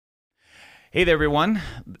Hey there, everyone.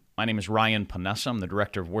 My name is Ryan Panessa. I'm the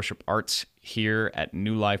Director of Worship Arts here at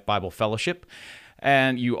New Life Bible Fellowship.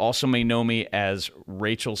 And you also may know me as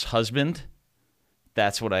Rachel's husband.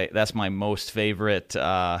 That's my most favorite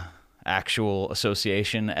actual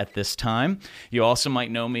association at this time. You also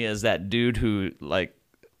might know me as that dude who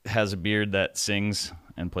has a beard that sings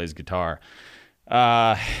and plays guitar.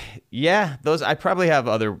 Those I probably have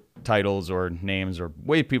other titles or names or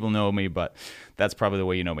way people know me, but that's probably the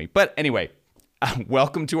way you know me. But anyway,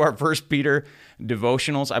 welcome to our 1 Peter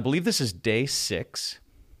Devotionals. I believe this is day 6.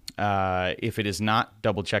 If it is not,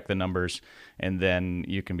 double check the numbers, and then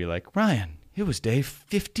you can be like, Ryan, it was day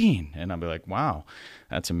 15. And I'll be like, wow,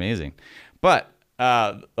 that's amazing. But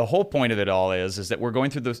the whole point of it all is that we're going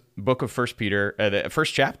through the book of 1 Peter, the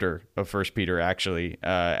first chapter of 1 Peter, actually,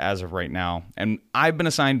 as of right now. And I've been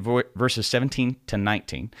assigned verses 17 to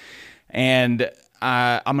 19. And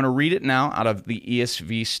I'm going to read it now out of the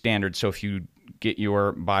ESV Standard. So if you get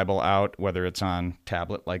your Bible out, whether it's on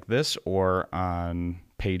tablet like this or on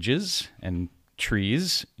pages and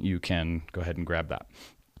trees, you can go ahead and grab that.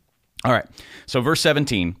 All right. So verse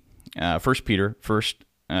 17, 1 Peter, first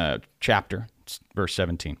chapter, verse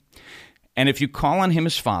 17. And if you call on him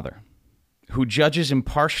as Father, who judges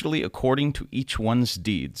impartially according to each one's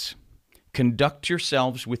deeds, conduct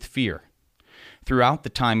yourselves with fear throughout the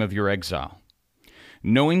time of your exile,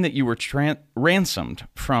 knowing that you were ransomed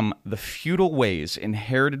from the futile ways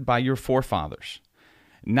inherited by your forefathers,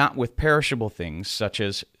 not with perishable things such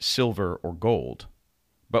as silver or gold,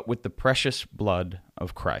 but with the precious blood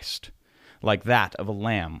of Christ, like that of a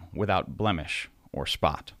lamb without blemish or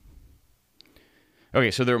spot. Okay,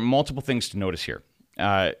 so there are multiple things to notice here,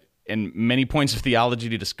 and many points of theology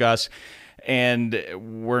to discuss, and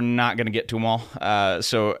we're not going to get to them all.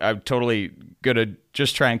 So I'm totally going to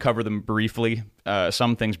just try and cover them briefly,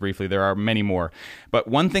 some things briefly. There are many more. But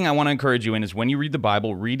one thing I want to encourage you in is when you read the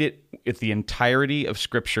Bible, read it with the entirety of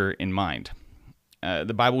Scripture in mind.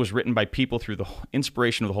 The Bible was written by people through the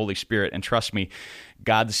inspiration of the Holy Spirit, and trust me,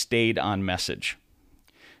 God stayed on message.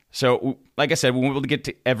 So, like I said, we won't be able to get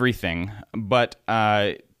to everything, but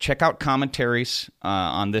check out commentaries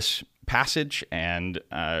on this passage and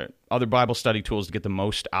other Bible study tools to get the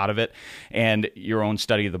most out of it, and your own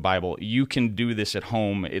study of the Bible. You can do this at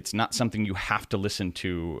home. It's not something you have to listen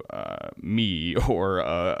to me or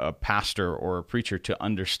a pastor or a preacher to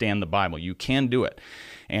understand the Bible. You can do it,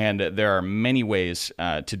 and there are many ways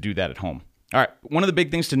to do that at home. All right, one of the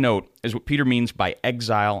big things to note is what Peter means by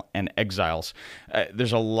exile and exiles.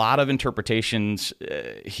 There's a lot of interpretations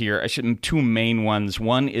here. Two main ones.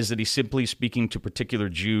 One is that he's simply speaking to particular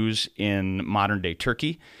Jews in modern-day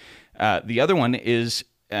Turkey. The other one is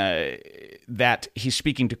that he's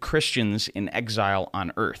speaking to Christians in exile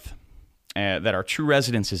on earth, that our true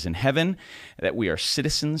residence is in heaven, that we are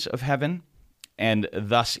citizens of heaven, and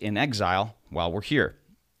thus in exile while we're here.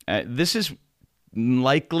 This is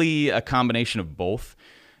likely a combination of both.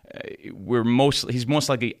 He's most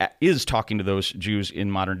likely is talking to those Jews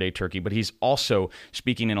in modern-day Turkey, but he's also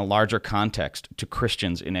speaking in a larger context to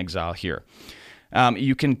Christians in exile here.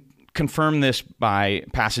 You can confirm this by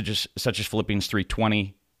passages such as Philippians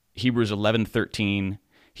 3:20, Hebrews 11:13,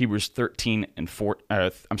 Hebrews 13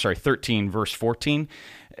 verse 14.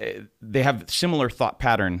 They have similar thought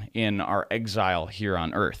pattern in our exile here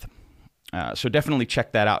on earth. So definitely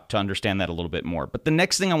check that out to understand that a little bit more. But the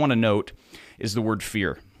next thing I want to note is the word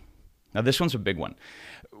fear. Now, this one's a big one.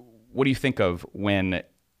 What do you think of when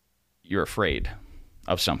you're afraid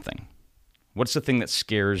of something? What's the thing that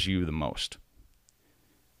scares you the most?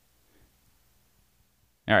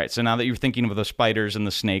 All right, so now that you're thinking of the spiders and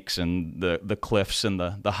the snakes and the cliffs and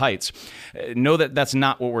the heights, know that that's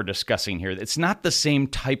not what we're discussing here. It's not the same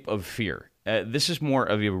type of fear. This is more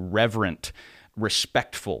of a reverent,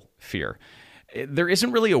 respectful fear. There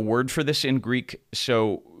isn't really a word for this in Greek,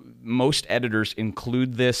 so most editors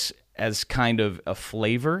include this as kind of a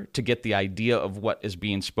flavor to get the idea of what is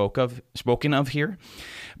being spoken of here.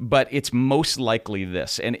 But it's most likely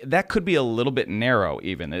this, and that could be a little bit narrow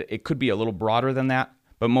even. It could be a little broader than that,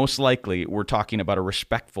 but most likely we're talking about a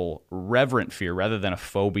respectful, reverent fear rather than a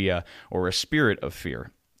phobia or a spirit of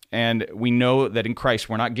fear. And we know that in Christ,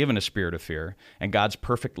 we're not given a spirit of fear, and God's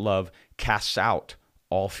perfect love casts out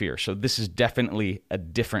all fear. So this is definitely a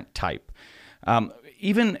different type.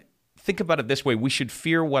 Even think about it this way. We should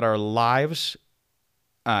fear what our lives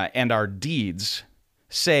and our deeds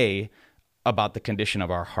say about the condition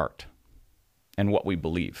of our heart and what we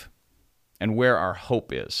believe and where our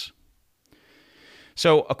hope is.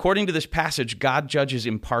 So according to this passage, God judges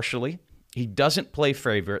impartially. He doesn't play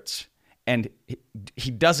favorites. And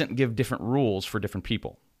he doesn't give different rules for different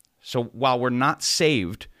people. So while we're not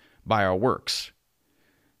saved by our works.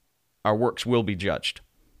 Our works will be judged.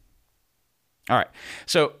 All right,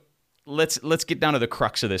 so let's get down to the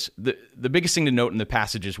crux of this. The biggest thing to note in the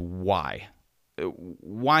passage is why.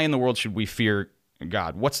 Why in the world should we fear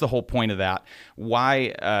God? What's the whole point of that?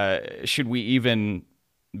 Why should we even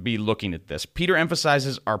be looking at this? Peter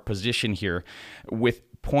emphasizes our position here with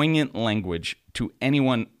poignant language to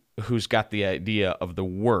anyone who's got the idea of the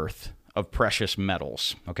worth of precious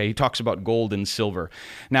metals. Okay, he talks about gold and silver.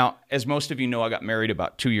 Now, as most of you know, I got married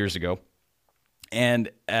about 2 years ago.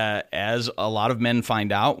 And as a lot of men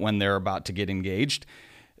find out when they're about to get engaged,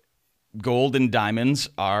 gold and diamonds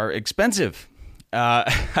are expensive.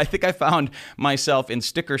 I think I found myself in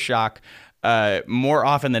sticker shock more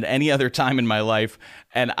often than any other time in my life,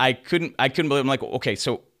 and I couldn't believe. I'm like, okay,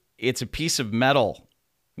 so it's a piece of metal.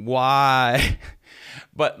 Why?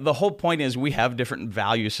 But the whole point is we have different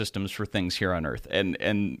value systems for things here on earth,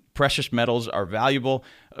 and precious metals are valuable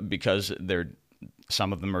because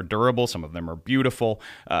some of them are durable, some of them are beautiful.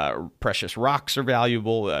 Precious rocks are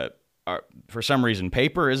valuable. For some reason,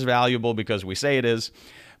 paper is valuable because we say it is.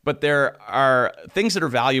 But there are things that are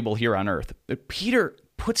valuable here on earth. Peter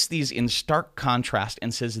puts these in stark contrast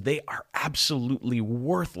and says they are absolutely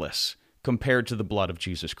worthless compared to the blood of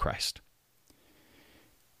Jesus Christ.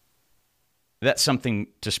 That's something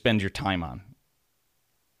to spend your time on.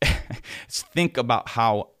 Think about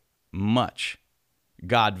how much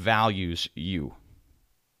God values you.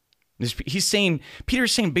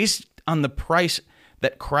 Peter's saying, based on the price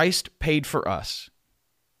that Christ paid for us,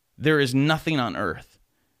 there is nothing on earth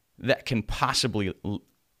that can possibly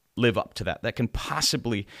live up to that can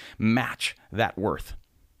possibly match that worth.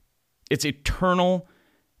 It's eternal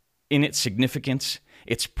in its significance,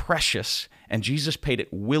 it's precious, and Jesus paid it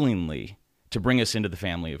willingly to bring us into the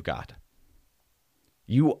family of God.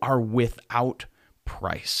 You are without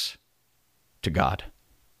price to God.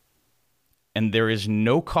 And there is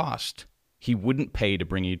no cost he wouldn't pay to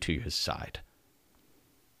bring you to his side.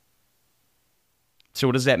 So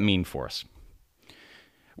what does that mean for us?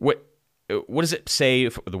 What does it say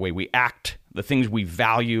for the way we act, the things we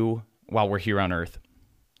value while we're here on earth?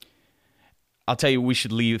 I'll tell you, we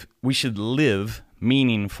should live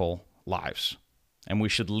meaningful lives. And we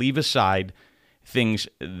should leave aside things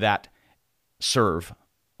that serve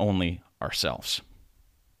only ourselves.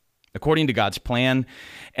 According to God's plan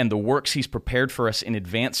and the works he's prepared for us in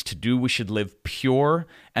advance to do, we should live pure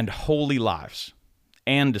and holy lives.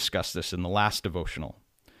 Anne discussed this in the last devotional.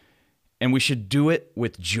 And we should do it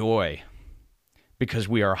with joy because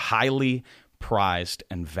we are highly prized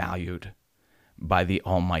and valued by the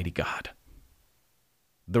Almighty God.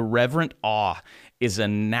 The reverent awe is a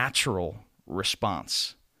natural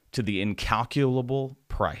response to the incalculable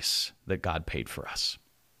price that God paid for us.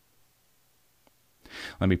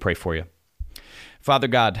 Let me pray for you. Father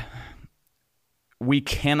God, we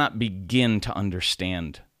cannot begin to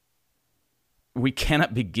understand. We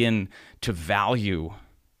cannot begin to value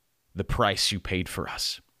the price you paid for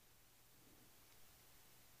us.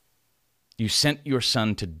 You sent your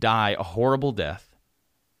Son to die a horrible death,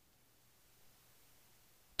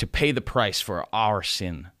 to pay the price for our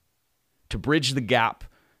sin, to bridge the gap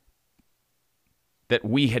that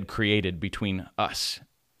we had created between us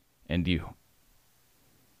and you.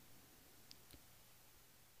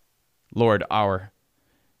 Lord, our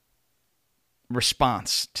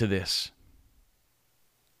response to this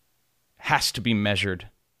has to be measured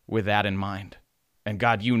with that in mind. And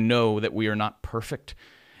God, you know that we are not perfect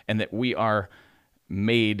and that we are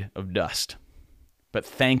made of dust. But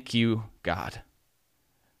thank you, God,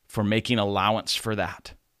 for making allowance for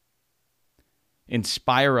that.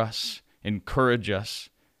 Inspire us, encourage us,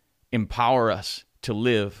 empower us to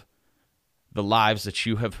live the lives that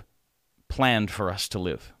you have planned for us to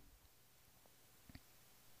live.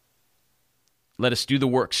 Let us do the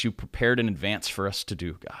works you prepared in advance for us to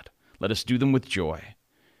do, God. Let us do them with joy.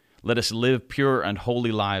 Let us live pure and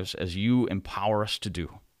holy lives as you empower us to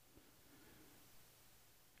do.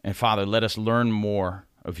 And Father, let us learn more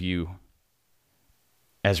of you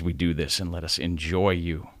as we do this, and let us enjoy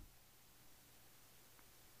you.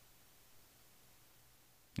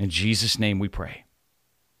 In Jesus' name we pray.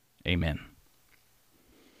 Amen.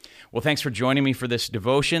 Well, thanks for joining me for this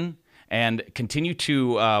devotion. And continue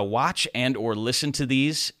to watch and or listen to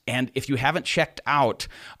these. And if you haven't checked out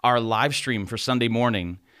our live stream for Sunday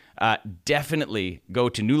morning, definitely go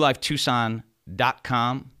to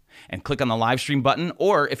newlifetucson.com and click on the live stream button.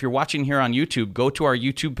 Or if you're watching here on YouTube, go to our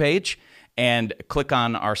YouTube page and click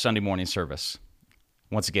on our Sunday morning service.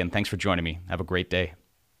 Once again, thanks for joining me. Have a great day.